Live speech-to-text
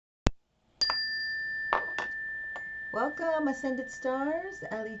Welcome, Ascended Stars,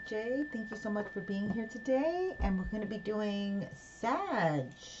 Ellie J. Thank you so much for being here today. And we're going to be doing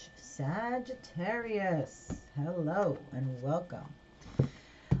Sagittarius. Hello and welcome.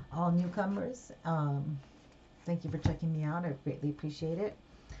 All newcomers, thank you for checking me out. I greatly appreciate it.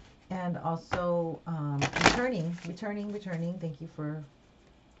 And also returning. Thank you for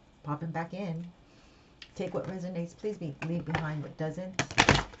popping back in. Take what resonates. Please leave behind what doesn't.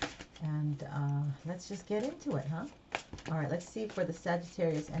 And let's just get into it, huh? All right, let's see for the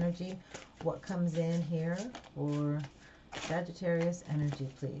Sagittarius energy, what comes in here for Sagittarius energy,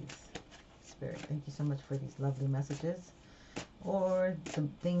 please. Spirit, thank you so much for these lovely messages or some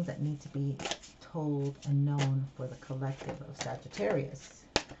things that need to be told and known for the collective of Sagittarius.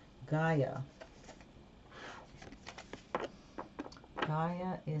 Gaia.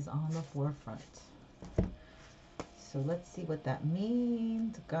 Gaia is on the forefront. So let's see what that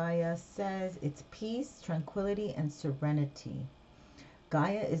means. Gaia says it's peace, tranquility, and serenity.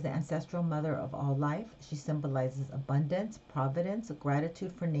 Gaia is the ancestral mother of all life. She symbolizes abundance, providence,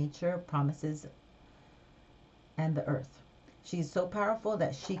 gratitude for nature, promises, and the earth. She is so powerful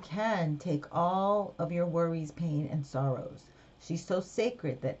that she can take all of your worries, pain, and sorrows. She's so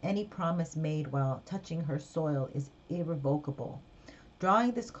sacred that any promise made while touching her soil is irrevocable.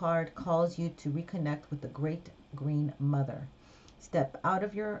 Drawing this card calls you to reconnect with the great Green Mother. Step out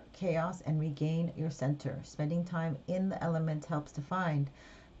of your chaos and regain your center. Spending time in the element helps to find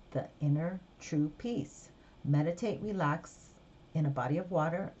the inner true peace. Meditate, relax in a body of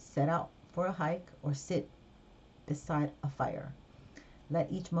water, set out for a hike, or sit beside a fire.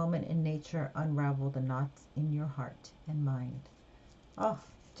 Let each moment in nature unravel the knots in your heart and mind. Oh,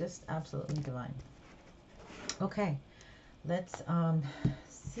 just absolutely divine. Okay, let's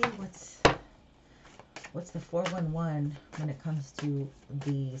see what's the 411 when it comes to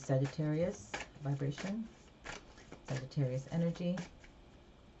the Sagittarius vibration, Sagittarius energy.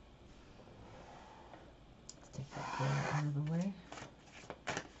 Let's take that there out of the way.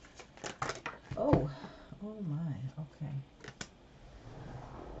 Oh my, okay.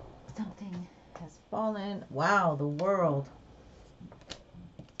 Something has fallen. Wow, the World.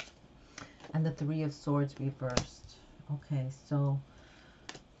 And the Three of Swords reversed. Okay, so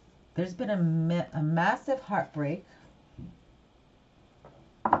there's been a massive heartbreak.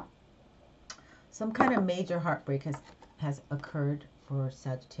 Some kind of major heartbreak has occurred for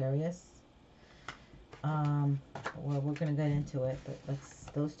Sagittarius. Well, we're going to get into it, but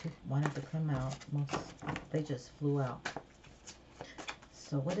those two wanted to come out. They just flew out.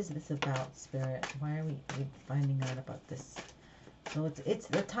 So what is this about, Spirit? Why are we finding out about this? So it's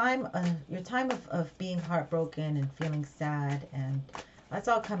the time, your time of being heartbroken and feeling sad, and that's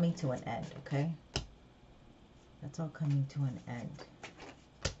all coming to an end, okay? That's all coming to an end.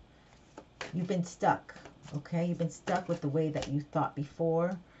 You've been stuck, okay? You've been stuck with the way that you thought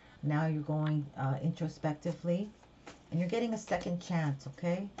before. Now you're going introspectively, and you're getting a second chance,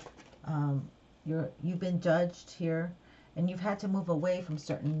 okay? You've been judged here, and you've had to move away from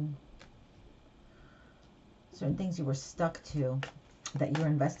certain things you were stuck to, that you're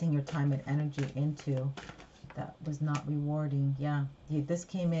investing your time and energy into. That was not rewarding. Yeah, this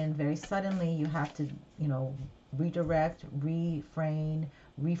came in very suddenly. You have to, redirect, refrain,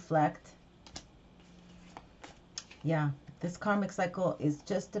 reflect. Yeah, this karmic cycle is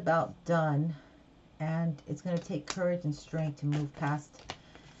just about done, and it's going to take courage and strength to move past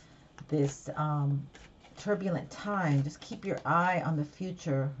this turbulent time. Just keep your eye on the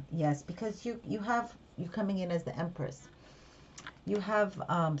future. Yes, because you're coming in as the Empress. You have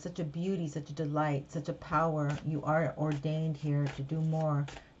such a beauty, such a delight, such a power. You are ordained here to do more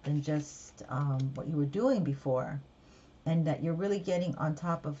than just what you were doing before. And that you're really getting on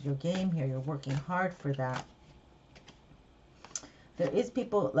top of your game here. You're working hard for that. There is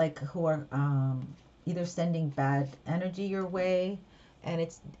people who are either sending bad energy your way. And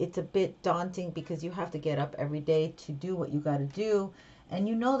it's a bit daunting because you have to get up every day to do what you got to do. And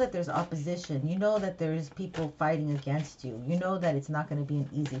you know that there's opposition. You know that there's people fighting against you. You know that it's not going to be an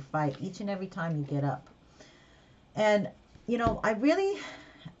easy fight each and every time you get up. And,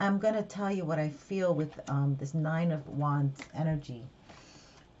 I'm going to tell you what I feel with this Nine of Wands energy.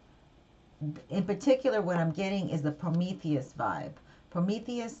 In particular, what I'm getting is the Prometheus vibe.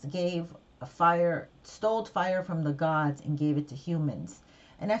 Prometheus stole fire from the gods and gave it to humans.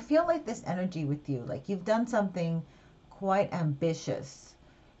 And I feel like this energy with you, like you've done something quite ambitious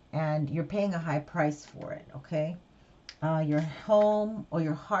and you're paying a high price for it, okay? Your home or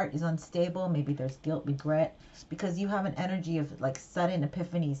your heart is unstable. Maybe there's guilt, regret, because you have an energy of sudden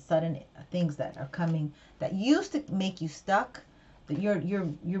epiphanies, sudden things that are coming that used to make you stuck. That you're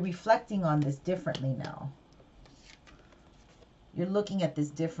reflecting on this differently now. You're looking at this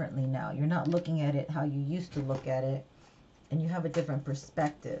differently now. You're not looking at it how you used to look at it, and you have a different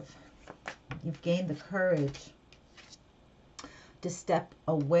perspective. You've gained the courage to step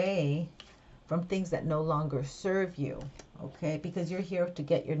away from things that no longer serve you, okay? Because you're here to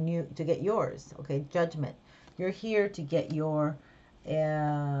get yours, okay? Judgment. You're here to get your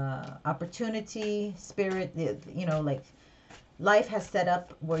opportunity, spirit, you know, like life has set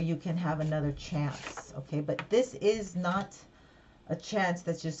up where you can have another chance, okay? But this is not a chance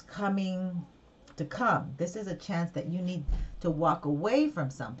that's just coming to come. This is a chance that you need to walk away from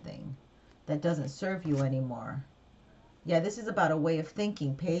something that doesn't serve you anymore. Yeah, this is about a way of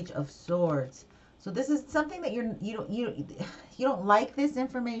thinking. Page of Swords. So this is something that you don't like this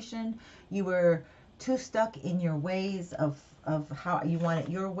information. You were too stuck in your ways of how you want it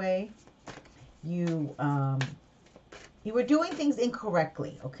your way. You were doing things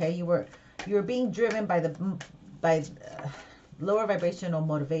incorrectly, okay? You were being driven by lower vibrational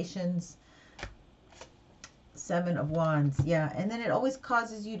motivations. Seven of Wands, yeah. And then it always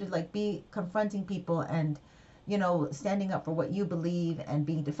causes you to like be confronting people and, you know, standing up for what you believe and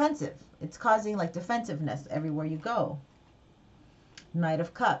being defensive. It's causing like defensiveness everywhere you go. Knight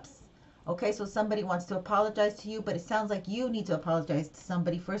of Cups. Okay, so somebody wants to apologize to you, but it sounds like you need to apologize to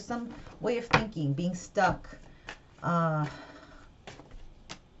somebody for some way of thinking, being stuck.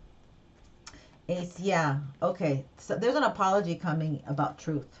 Ace, yeah. Okay, so there's an apology coming about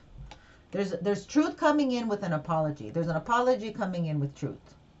truth. There's truth coming in with an apology. There's an apology coming in with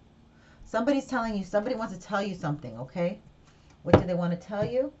truth. Somebody's telling you, somebody wants to tell you something, okay? What do they want to tell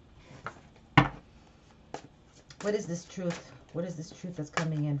you? What is this truth? What is this truth that's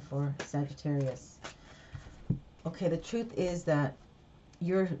coming in for Sagittarius? Okay, the truth is that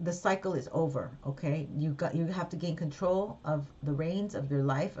the cycle is over, okay? You have to gain control of the reins of your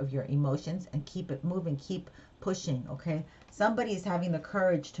life, of your emotions, and keep it moving, keep pushing, okay? Somebody is having the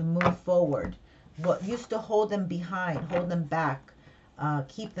courage to move forward. What used to hold them behind, hold them back,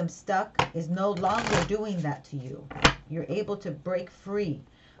 keep them stuck, is no longer doing that to you. You're able to break free,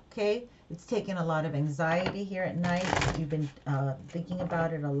 okay? It's taken a lot of anxiety here at night. You've been thinking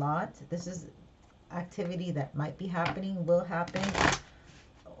about it a lot. This is activity that might be happening, will happen,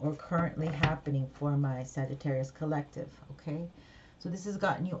 or currently happening for my Sagittarius collective, okay? So this has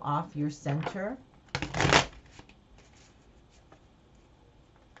gotten you off your center.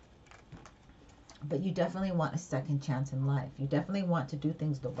 But you definitely want a second chance in life. You definitely want to do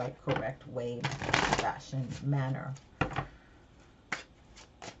things the right, correct way, fashion, manner.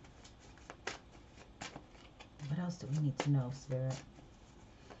 What else do we need to know, Spirit?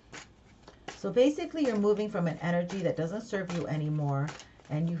 So basically, you're moving from an energy that doesn't serve you anymore,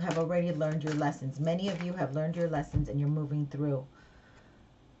 and you have already learned your lessons. Many of you have learned your lessons, and you're moving through.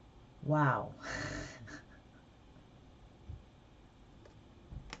 Wow.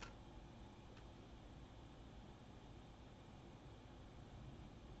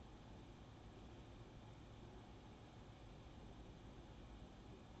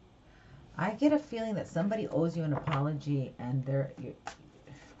 I get a feeling that somebody owes you an apology, and they're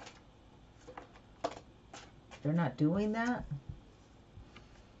not doing that.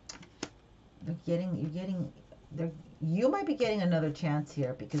 You might be getting another chance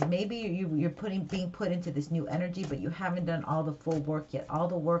here, because maybe you're being put into this new energy, but you haven't done all the full work yet. All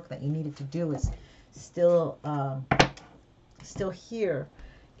the work that you needed to do is still here.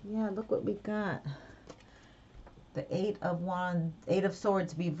 Yeah, look what we got. The Eight of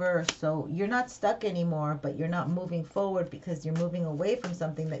Swords reversed. So you're not stuck anymore, but you're not moving forward because you're moving away from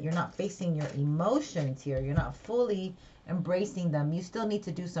something that you're not facing your emotions here. You're not fully embracing them. You still need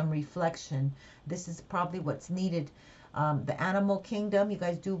to do some reflection. This is probably what's needed. The animal kingdom, you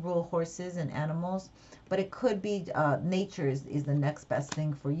guys do rule horses and animals, but it could be nature is the next best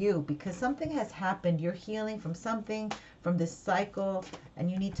thing for you, because something has happened. You're healing from something, from this cycle, and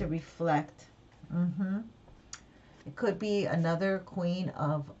you need to reflect. It could be another Queen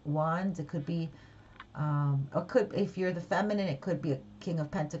of Wands. It could be, if you're the feminine, it could be a King of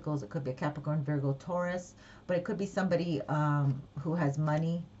Pentacles. It could be a Capricorn, Virgo, Taurus. But it could be somebody who has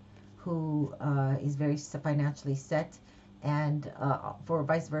money, who is very financially set. And for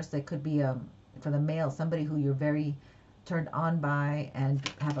vice versa, it could be, for the male, somebody who you're very turned on by and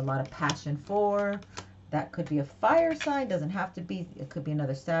have a lot of passion for. That could be a fire sign. Doesn't have to be. It could be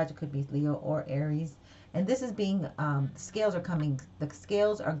another Sag. It could be Leo or Aries. And this is being, the scales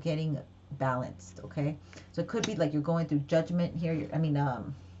are getting balanced, okay? So it could be like you're going through judgment here.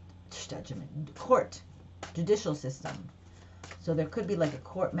 Court, judicial system. So there could be like a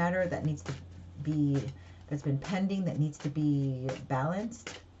court matter that needs to be, that's been pending, that needs to be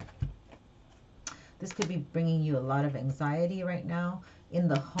balanced. This could be bringing you a lot of anxiety right now in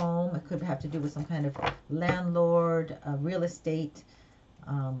the home. It could have to do with some kind of landlord, real estate,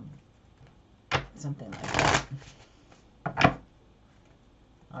 something like that.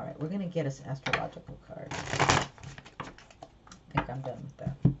 All right, we're going to get an astrological card. I think I'm done with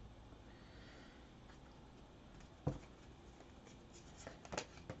that.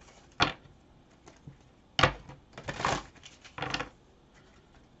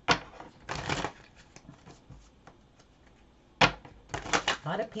 A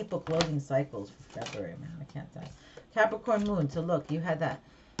lot of people closing cycles for February, man. I can't tell. Capricorn moon. So look, you had that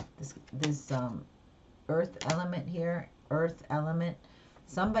this earth element here. Earth element.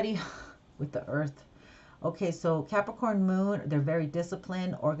 Somebody with the earth. Okay, so Capricorn moon, they're very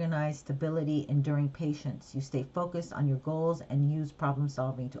disciplined, organized, stability, enduring patience. You stay focused on your goals and use problem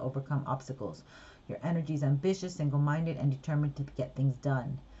solving to overcome obstacles. Your energy is ambitious, single-minded, and determined to get things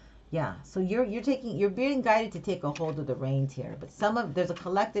done. Yeah, so you're being guided to take a hold of the reins here, but there's a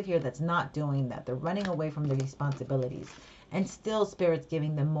collective here that's not doing that. They're running away from their responsibilities, and still Spirit's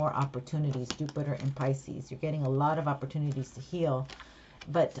giving them more opportunities. Jupiter and Pisces, you're getting a lot of opportunities to heal,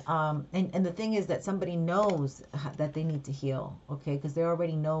 but and the thing is that somebody knows that they need to heal, okay, because they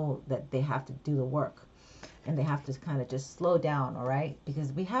already know that they have to do the work, and they have to kind of just slow down, all right,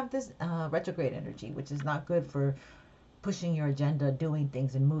 because we have this retrograde energy, which is not good for pushing your agenda, doing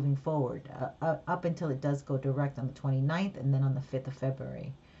things, and moving forward up until it does go direct on the 29th and then on the 5th of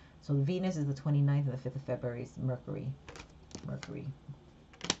February. So Venus is the 29th and the 5th of February is Mercury.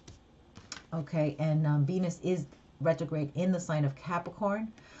 Okay, and Venus is retrograde in the sign of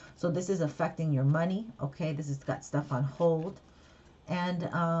Capricorn. So this is affecting your money, okay? This has got stuff on hold. And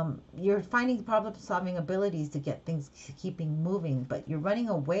you're finding problem-solving abilities to get things keeping moving, but you're running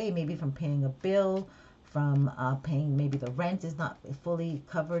away maybe from paying a bill, from paying, maybe the rent is not fully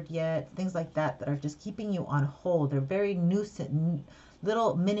covered yet, things like that are just keeping you on hold. They're very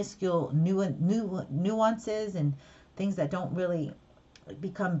little minuscule nuances and things that don't really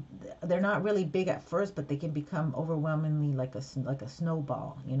become, they're not really big at first, but they can become overwhelmingly like a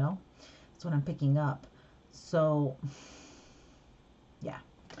snowball, you know? That's what I'm picking up. So yeah,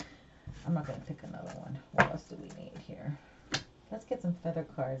 I'm not going to pick another one. What else do we need here? Let's get some feather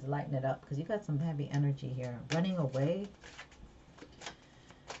cards, lighten it up, because you got some heavy energy here. Running away.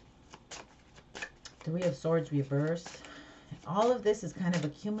 Three of Swords reversed. All of this is kind of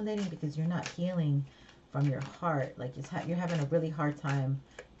accumulating because you're not healing from your heart. Like you're having a really hard time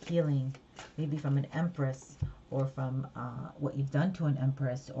healing, maybe from an Empress, or from what you've done to an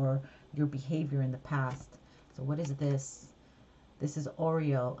Empress, or your behavior in the past. So what is this? This is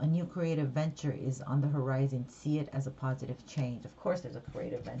Oriole. A new creative venture is on the horizon. See it as a positive change. Of course there's a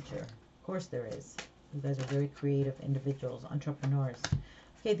creative venture. Of course there is. You guys are very creative individuals, entrepreneurs.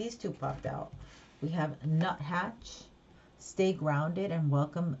 Okay, these two popped out. We have Nuthatch. Stay grounded and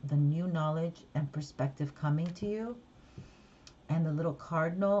welcome the new knowledge and perspective coming to you. And the little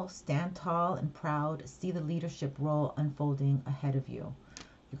Cardinal. Stand tall and proud. See the leadership role unfolding ahead of you.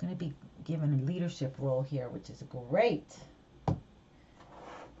 You're going to be given a leadership role here, which is great.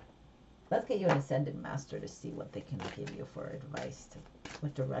 Let's get you an Ascended Master to see what they can give you for advice.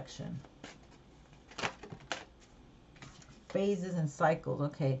 What direction? Phases and cycles.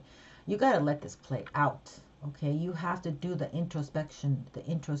 Okay, you got to let this play out. Okay, you have to do the introspection, the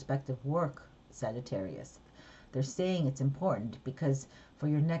introspective work, Sagittarius. They're saying it's important because for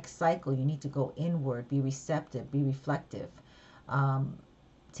your next cycle, you need to go inward, be receptive, be reflective.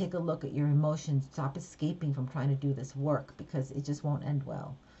 Take a look at your emotions. Stop escaping from trying to do this work because it just won't end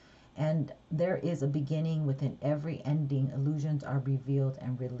well. And there is a beginning within every ending. Illusions are revealed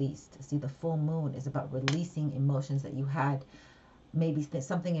and released. See, the full moon is about releasing emotions that you had, maybe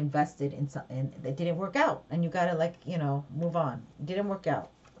something invested in something that didn't work out, and you got to, like, you know, move on. It didn't work out.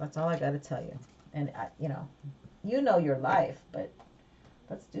 That's all I got to tell you. And you know your life, but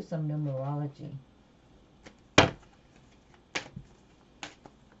let's do some numerology.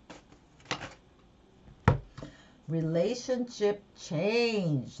 Relationship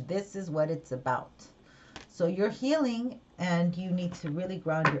change. This is what it's about. So you're healing and you need to really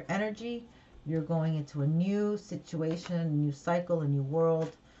ground your energy. You're going into a new situation, a new cycle, a new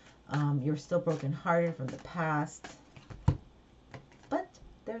world. You're still brokenhearted from the past. But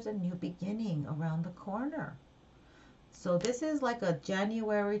there's a new beginning around the corner. So this is like a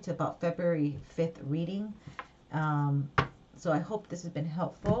January to about February 5th reading. So I hope this has been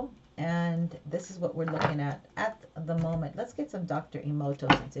helpful. And this is what we're looking at the moment. Let's get some Dr.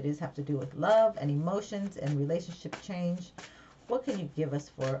 Emoto, since it is have to do with love and emotions and relationship change. What can you give us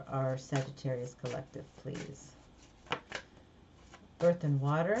for our Sagittarius collective, please? Earth and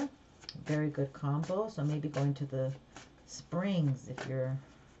water. very good combo. So maybe going to the springs if you're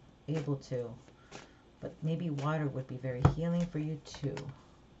able to. But maybe water would be very healing for you too.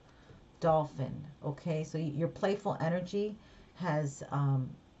 Dolphin. Okay, so your playful energy has kind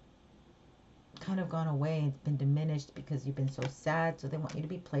of gone away. It's been diminished because you've been so sad. So they want you to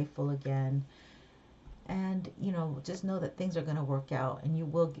be playful again. And, you know, just know that things are going to work out and you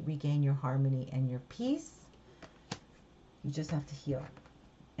will regain your harmony and your peace. You just have to heal.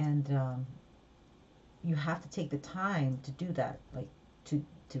 And you have to take the time to do that, like to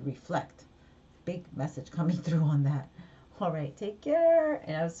reflect. Big message coming through on that. All right, take care.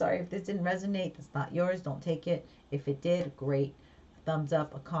 And I'm sorry if this didn't resonate. It's not yours. Don't take it. If it did, great. Thumbs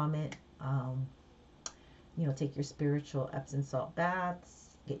up, a comment. You know, take your spiritual Epsom salt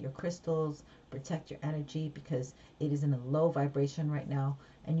baths. Get your crystals. Protect your energy because it is in a low vibration right now.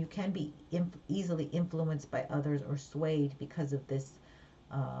 And you can be easily influenced by others or swayed because of this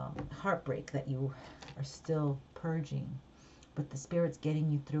heartbreak that you are still purging. But the Spirit's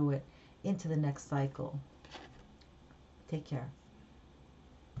getting you through it into the next cycle. Take care.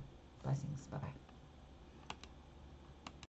 Blessings. Bye-bye.